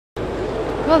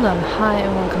Well done, hi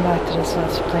and welcome back to this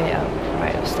Let's Play of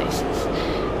Cryostasis.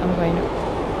 I'm going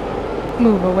to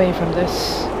move away from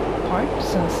this part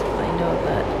since I know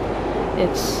that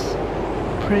it's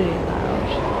pretty loud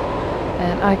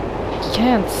and I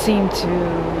can't seem to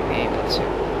be able to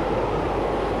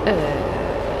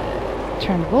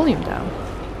turn the volume down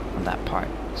on that part.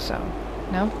 So,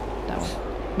 no, that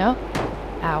one, no,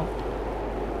 ow.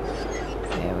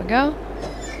 There we go,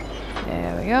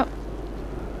 there we go.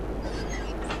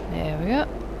 There we go.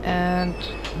 And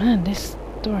man, this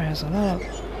door has a lot of...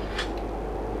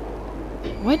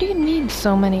 Why do you need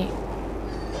so many...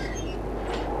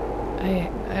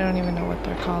 I don't even know what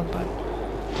they're called, but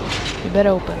you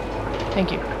better open.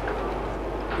 Thank you.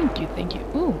 Thank you, thank you.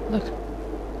 Ooh, look.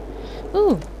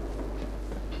 Ooh.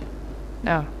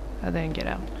 No, I didn't get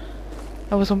out.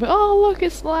 I was hoping, oh look,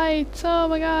 it's lights. Oh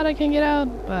my god, I can get out.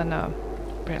 But no,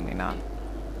 apparently not.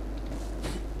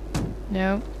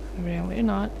 No, apparently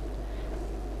not.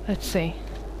 Let's see.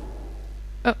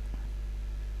 Oh.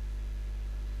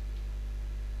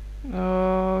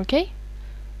 Okay.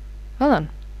 Hold on.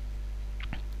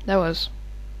 That was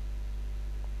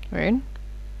weird.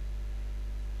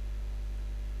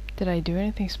 Did I do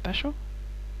anything special?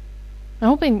 I'm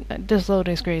hoping this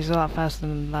loading screen is a lot faster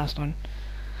than the last one.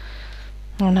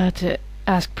 I'm gonna have to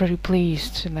ask pretty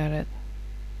please to let it.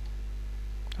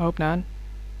 I hope not.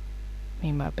 Me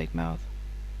and my big mouth.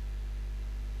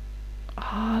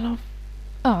 Oh, no.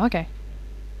 Oh, okay.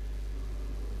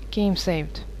 Game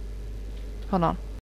saved. Hold on.